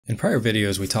In prior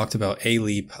videos, we talked about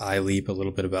ALEAPP, iLEAPP, a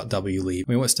little bit about WLEAPP.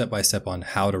 We went step by step on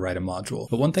how to write a module.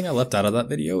 But one thing I left out of that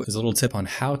video is a little tip on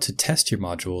how to test your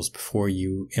modules before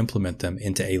you implement them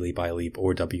into ALEAPP, iLEAPP,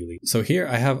 or WLEAPP. So here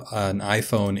I have an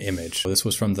iPhone image. This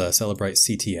was from the Celebrate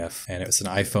CTF, and it's an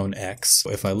iPhone X.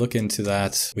 If I look into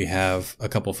that, we have a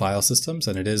couple file systems,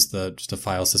 and it is just a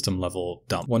file system level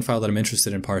dump. One file that I'm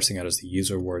interested in parsing out is the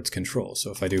user words control.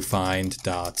 So if I do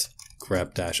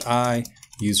find.grep-i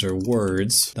user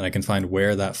words, then I can find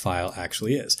where that file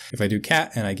actually is. If I do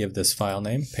cat and I give this file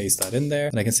name, paste that in there,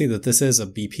 and I can see that this is a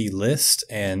BP list,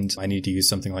 and I need to use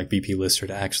something like BP lister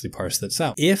to actually parse this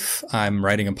out. If I'm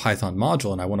writing a Python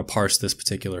module and I want to parse this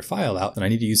particular file out, then I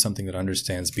need to use something that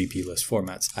understands BP list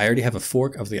formats. I already have a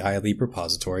fork of the iLEAPP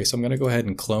repository, so I'm going to go ahead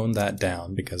and clone that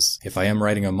down, because if I am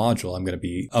writing a module, I'm going to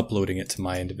be uploading it to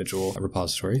my individual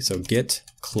repository. So git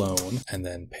clone and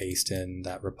then paste in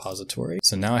that repository.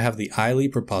 So now I have the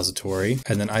iLEAPP repository,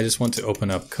 and then I just want to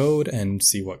open up code and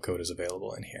see what code is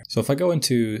available in here. So if I go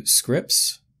into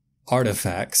scripts,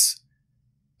 artifacts,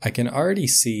 I can already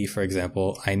see, for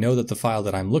example, I know that the file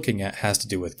that I'm looking at has to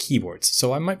do with keyboards.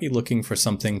 So I might be looking for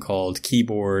something called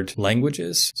keyboard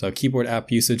languages. So keyboard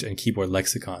app usage and keyboard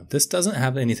lexicon. This doesn't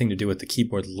have anything to do with the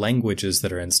keyboard languages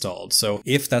that are installed. So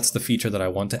if that's the feature that I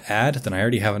want to add, then I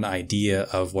already have an idea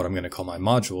of what I'm going to call my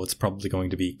module. It's probably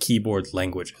going to be keyboard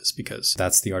languages, because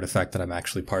that's the artifact that I'm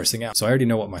actually parsing out. So I already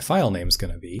know what my file name is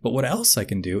going to be. But what else I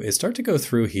can do is start to go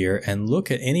through here and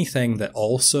look at anything that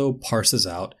also parses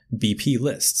out BP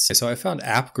lists. So I found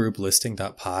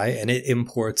appgrouplisting.py, and it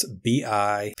imports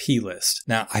bi plist.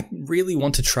 Now I really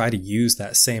want to try to use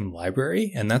that same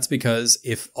library, and that's because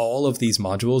if all of these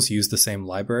modules use the same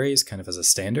libraries kind of as a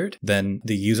standard, then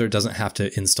the user doesn't have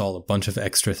to install a bunch of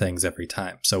extra things every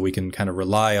time. So we can kind of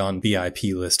rely on bi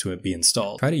plist to be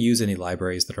installed. Try to use any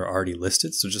libraries that are already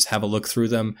listed. So just have a look through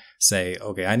them, say,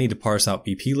 okay, I need to parse out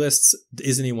BP lists.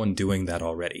 Is anyone doing that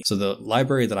already? So the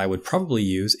library that I would probably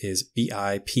use is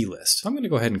bi plist. So I'm going to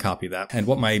go ahead and copy that. And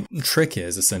what my trick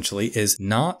is essentially is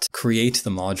not create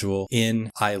the module in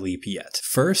iLEAPP yet.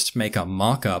 First, make a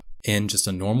mock-up in just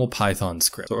a normal Python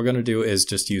script. So what we're going to do is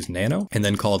just use nano and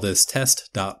then call this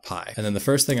test.py. And then the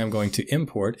first thing I'm going to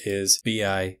import is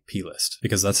bi plist,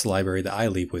 because that's the library that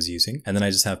iLEAPP was using. And then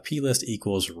I just have plist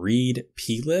equals read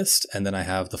plist, and then I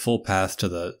have the full path to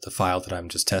the file that I'm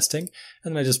just testing.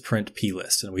 And then I just print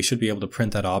plist, and we should be able to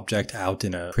print that object out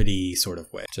in a pretty sort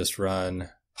of way. Just run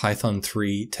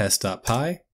python3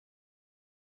 test.py.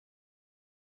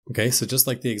 Okay, so just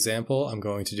like the example, I'm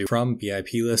going to do from bi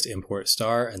plist import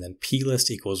star, and then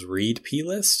plist equals read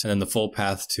plist, and then the full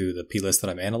path to the plist that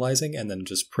I'm analyzing, and then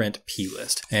just print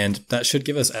plist. And that should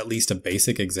give us at least a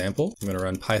basic example. I'm going to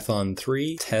run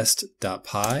python3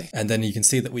 test.py, and then you can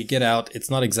see that we get out,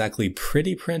 it's not exactly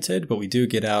pretty printed, but we do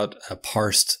get out a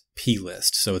parsed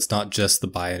plist, so it's not just the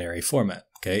binary format.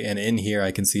 Okay, and in here I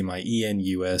can see my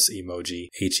ENUS emoji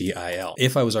HEIL.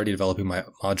 If I was already developing my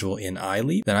module in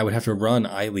iLEAPP, then I would have to run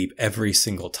iLEAPP every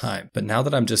single time. But now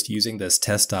that I'm just using this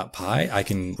test.py, I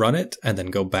can run it and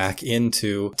then go back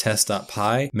into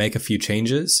test.py, make a few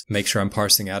changes, make sure I'm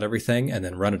parsing out everything, and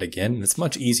then run it again. And it's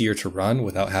much easier to run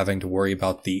without having to worry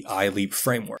about the iLEAPP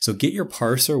framework. So get your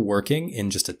parser working in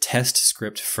just a test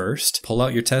script first, pull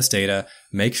out your test data,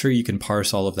 make sure you can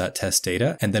parse all of that test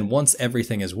data, and then once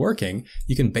everything is working,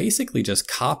 you can basically just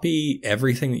copy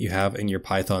everything that you have in your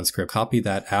Python script, copy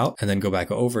that out, and then go back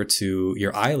over to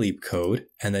your iLEAPP code,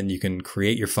 and then you can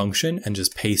create your function and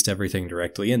just paste everything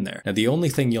directly in there. Now, the only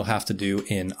thing you'll have to do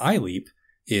in iLEAPP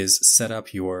is set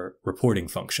up your reporting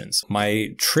functions. My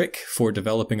trick for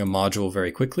developing a module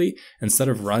very quickly, instead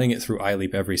of running it through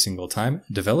iLEAPP every single time,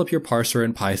 develop your parser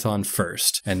in Python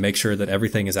first and make sure that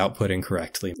everything is outputting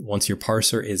correctly. Once your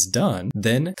parser is done,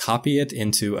 then copy it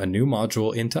into a new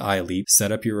module into iLEAPP,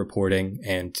 set up your reporting,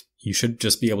 and you should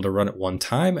just be able to run it one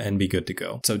time and be good to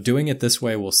go. So doing it this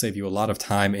way will save you a lot of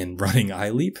time in running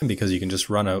iLEAPP, because you can just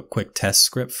run a quick test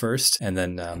script first and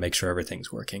then make sure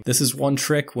everything's working. This is one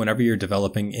trick whenever you're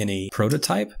developing any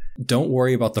prototype. Don't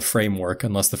worry about the framework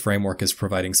unless the framework is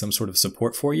providing some sort of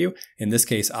support for you. In this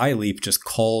case, iLEAPP just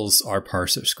calls our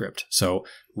parser script. So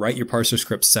write your parser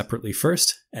script separately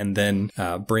first, and then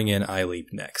bring in iLEAPP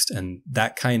next. And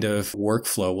that kind of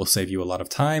workflow will save you a lot of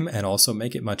time and also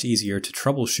make it much easier to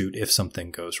troubleshoot if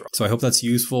something goes wrong. So I hope that's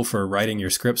useful for writing your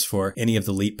scripts for any of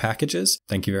the LEAPP packages.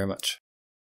 Thank you very much.